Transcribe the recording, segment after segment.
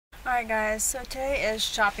Alright guys, so today is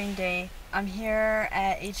shopping day. I'm here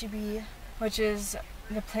at H-E-B, which is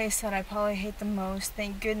the place that I probably hate the most.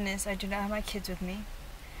 Thank goodness I do not have my kids with me,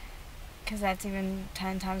 because that's even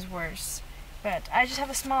 10 times worse. But I just have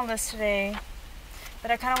a small list today, but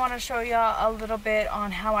I kind of want to show y'all a little bit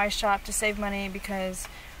on how I shop to save money, because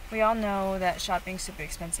we all know that shopping's super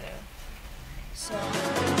expensive. So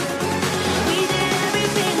We did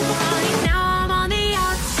everything right, now I'm on the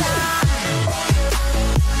outside.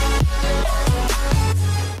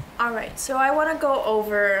 Alright, so I want to go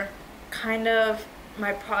over kind of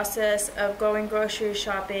my process of going grocery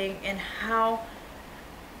shopping and how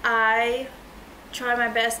I try my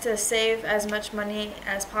best to save as much money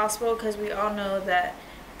as possible, because we all know that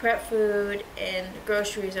prep food and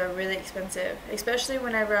groceries are really expensive, especially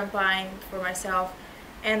whenever I'm buying for myself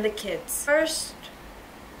and the kids. First,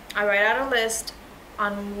 I write out a list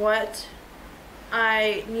on what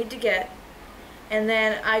I need to get, and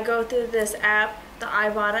then I go through this app, the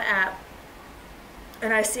Ibotta app,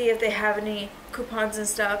 and I see if they have any coupons and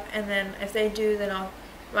stuff, and then if they do, then I'll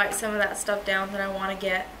write some of that stuff down that I want to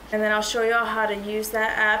get, and then I'll show y'all how to use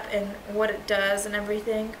that app and what it does and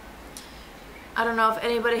everything. I don't know if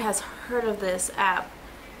anybody has heard of this app,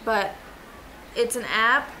 but it's an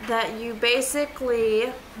app that you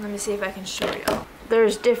basically, let me see if I can show you.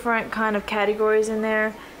 There's different kind of categories in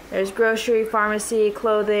there. There's grocery, pharmacy,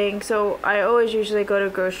 clothing, so I always usually go to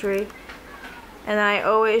grocery. And I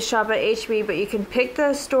always shop at H-E-B, but you can pick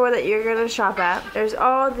the store that you're going to shop at. There's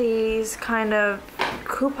all these kind of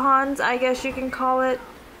coupons, I guess you can call it.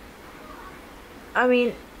 I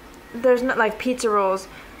mean, there's not like pizza rolls.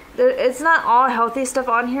 It's not all healthy stuff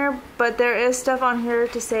on here, but there is stuff on here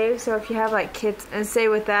to save. So if you have like kids, and say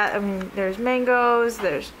with that, I mean, there's mangoes,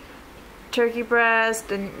 there's turkey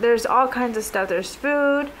breast, and there's all kinds of stuff. There's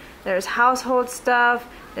food, there's household stuff,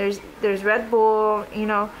 there's Red Bull, you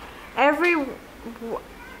know,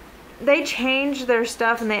 they change their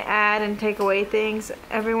stuff and they add and take away things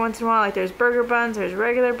every once in a while. Like there's burger buns, there's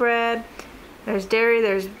regular bread, there's dairy,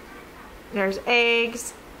 there's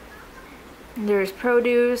eggs, there's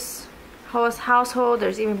produce, household,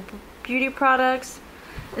 there's even beauty products.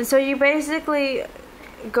 And so you basically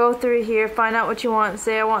go through here, find out what you want,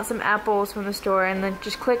 say I want some apples from the store, and then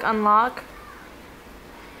just click unlock.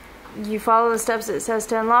 You follow the steps it says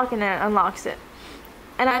to unlock, and it unlocks it.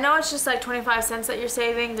 And I know it's just like 25 cents that you're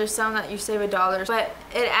saving. There's some that you save $1, but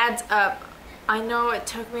it adds up. I know it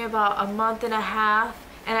took me about a month and a half,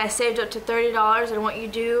 and I saved up to $30. And what you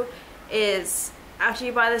do is, after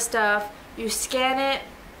you buy the stuff, you scan it,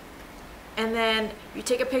 and then you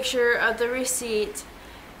take a picture of the receipt,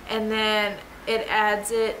 and then it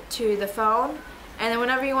adds it to the phone. And then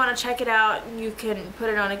whenever you want to check it out, you can put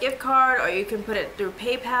it on a gift card, or you can put it through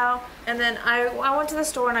PayPal. And then I went to the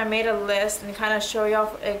store and I made a list and kind of show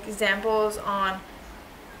y'all examples on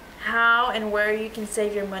how and where you can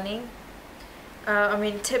save your money. I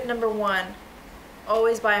mean, tip number 1,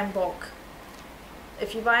 always buy in bulk.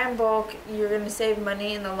 If you buy in bulk, you're going to save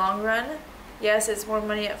money in the long run. Yes, it's more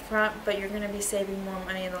money up front, but you're going to be saving more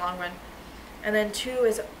money in the long run. And then 2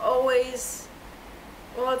 is always,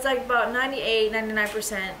 well, it's like about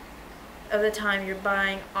 98–99% of the time you're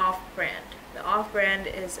buying off-brand. The off-brand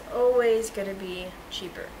is always going to be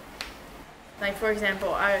cheaper. Like for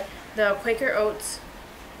example, the Quaker Oats,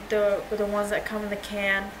 the ones that come in the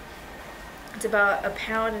can, it's about 1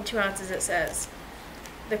 pound and 2 ounces it says.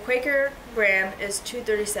 The Quaker brand is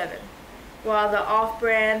 $2.37, while the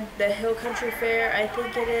off-brand, the Hill Country Fare, I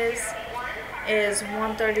think it is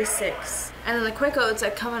 $1.36. And then the Quick Oats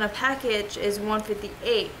that come in a package is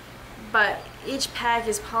 $1.58, but each pack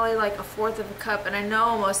is probably like 1/4 of a cup, and I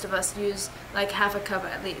know most of us use like 1/2 a cup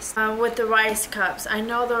at least. With the rice cups, I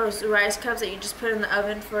know those rice cups that you just put in the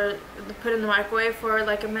oven put in the microwave for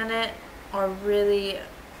like a minute are really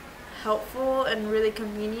helpful and really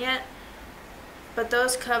convenient, but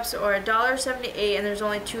those cups are $1.78, and there's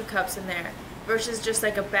only 2 cups in there, versus just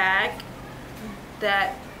like a bag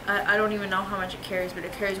that I don't even know how much it carries, but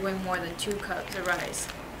it carries way more than 2 cups of rice,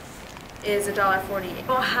 is $1.48. You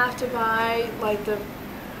don't have to buy like the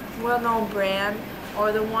well-known brand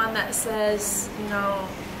or the one that says, you know,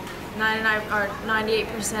 99 or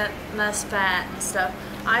 98% less fat and stuff.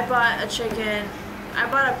 I bought a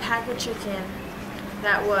pack of chicken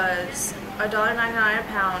that was $1.99 a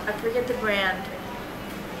pound. I forget the brand,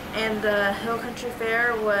 and the Hill Country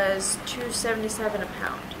Fare was $2.77 a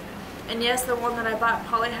pound. And yes, the one that I bought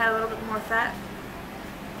probably had a little bit more fat,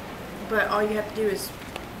 but all you have to do is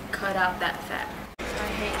cut out that fat. I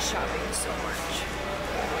hate shopping so much.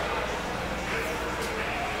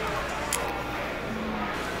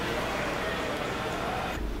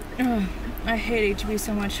 I hate HEB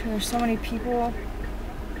so much. There's so many people.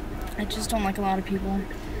 I just don't like a lot of people.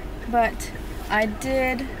 But I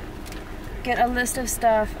did get a list of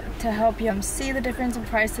stuff to help you see the difference in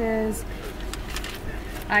prices.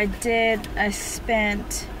 I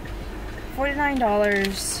spent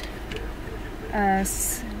 $49.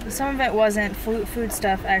 Some of it wasn't food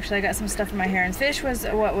stuff, actually. I got some stuff for my hair. And fish was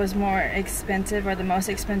what was more expensive, or the most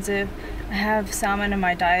expensive. I have salmon in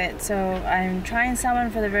my diet, so I'm trying salmon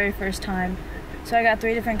for the very first time. So I got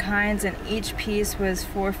 3 different kinds, and each piece was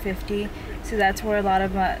 $4.50. So that's where a lot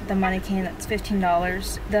of the money came. That's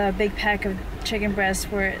 $15. The big pack of chicken breasts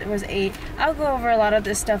was $8. I'll go over a lot of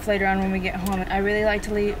this stuff later on when we get home. I really like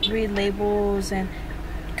to read labels and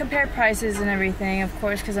compare prices and everything, of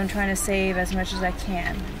course, because I'm trying to save as much as I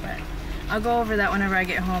can. But I'll go over that whenever I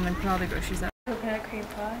get home and put all the groceries up. Coconut cream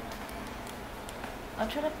pie. I'm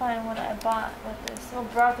trying to find what I bought with this. Oh,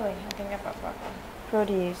 broccoli. I think I bought broccoli.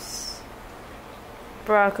 Produce.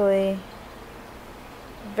 Broccoli.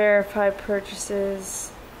 Verify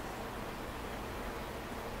purchases.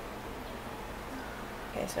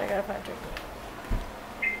 Okay, so I gotta find turkey.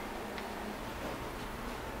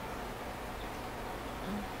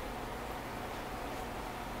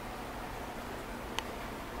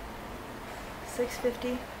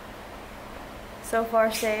 $6.50. So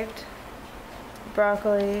far saved.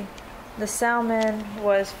 Broccoli. The salmon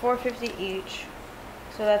was $4.50 each,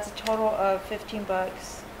 so that's a total of 15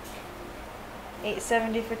 bucks.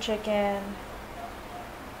 $8.70 for chicken.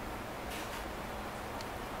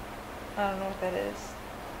 I don't know what that is.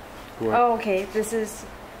 What? Oh, okay. This is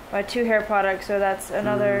my 2 hair products, so that's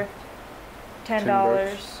another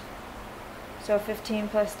 $10. So 15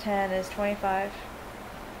 plus 10 is 25.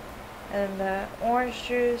 And the orange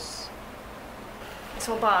juice, this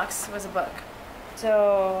whole box was $1.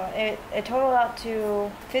 So it totaled out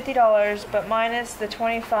to $50, but minus the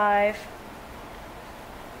 25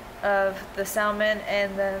 of the salmon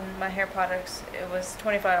and then my hair products, it was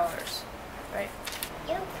 $25, right?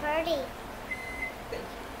 You're pretty.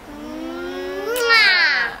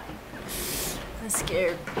 I'm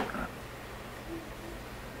scared.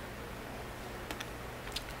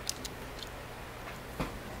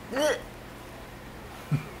 It's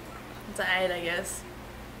alright, I guess.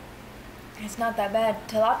 It's not that bad.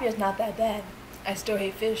 Tilapia's not that bad. I still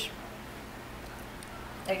hate fish.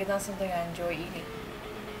 Like, it's not something I enjoy eating.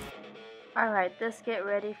 Alright, let's get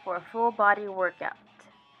ready for a full body workout.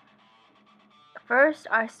 First,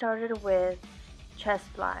 I started with chest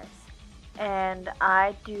flies. And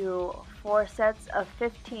I do 4 sets of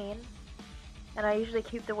 15. And I usually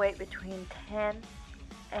keep the weight between 10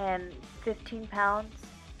 and 15 pounds.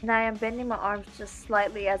 And I am bending my arms just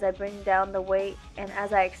slightly as I bring down the weight, and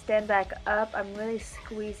as I extend back up, I'm really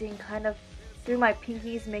squeezing kind of through my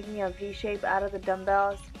pinkies, making a V shape out of the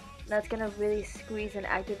dumbbells. And that's going to really squeeze and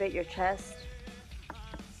activate your chest.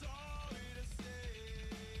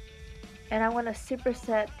 And I'm going to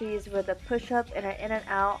superset these with a push-up and an in and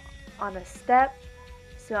out on a step.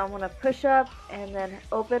 So I'm going to push up and then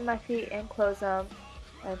open my feet and close them,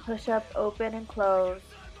 and push up, open and close.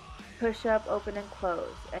 Push up, open, and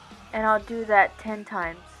close. And I'll do that 10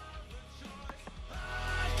 times.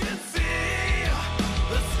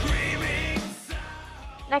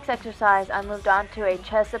 Next exercise, I moved on to a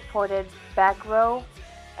chest supported back row,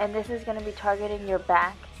 and this is going to be targeting your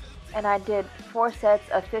back. And I did 4 sets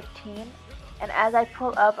of 15, and as I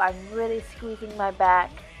pull up, I'm really squeezing my back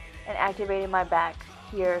and activating my back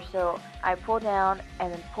here. So I pull down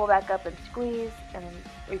and then pull back up and squeeze and then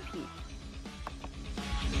repeat.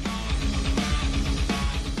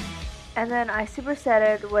 And then I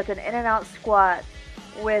supersetted with an in and out squat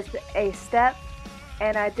with a step,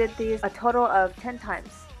 and I did these a total of 10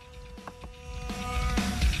 times.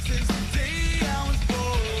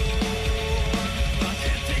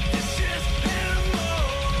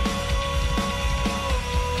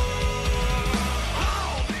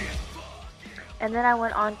 And then I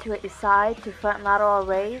went on to a side to front lateral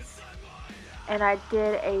raise, and I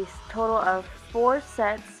did a total of 4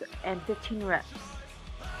 sets and 15 reps.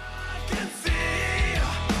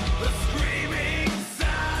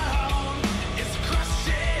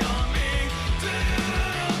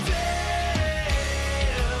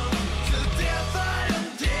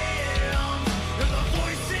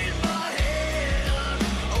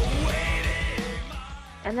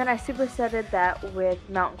 And then I supersetted that with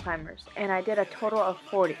mountain climbers, and I did a total of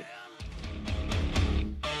 40. Here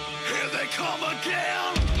they come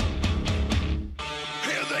again.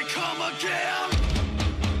 Here they come again.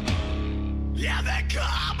 Yeah, they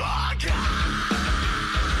come again.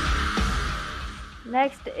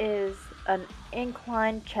 Next is an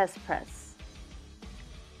incline chest press.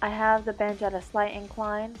 I have the bench at a slight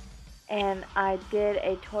incline, and I did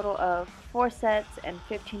a total of 4 sets and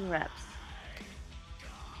 15 reps.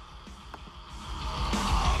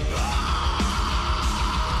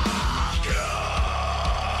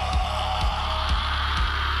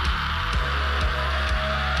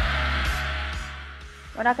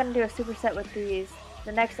 We're not going to do a superset with these.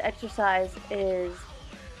 The next exercise is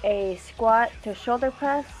a squat to shoulder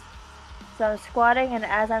press. So I'm squatting, and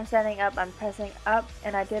as I'm standing up, I'm pressing up,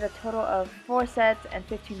 and I did a total of 4 sets and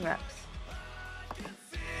 15 reps.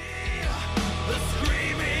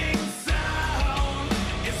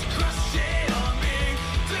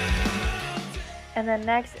 And then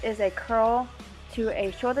next is a curl to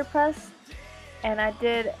a shoulder press, and I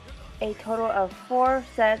did a total of 4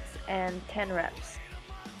 sets and 10 reps.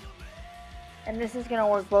 And this is going to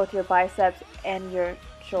work both your biceps and your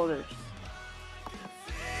shoulders.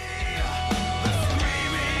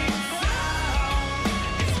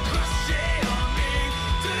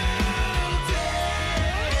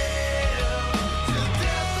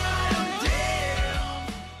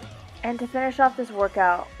 And to finish off this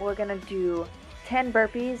workout, we're going to do 10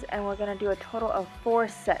 burpees, and we're going to do a total of 4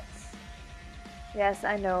 sets. Yes,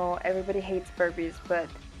 I know everybody hates burpees, but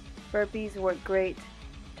burpees work great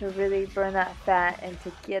to really burn that fat and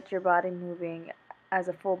to get your body moving as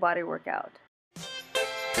a full body workout.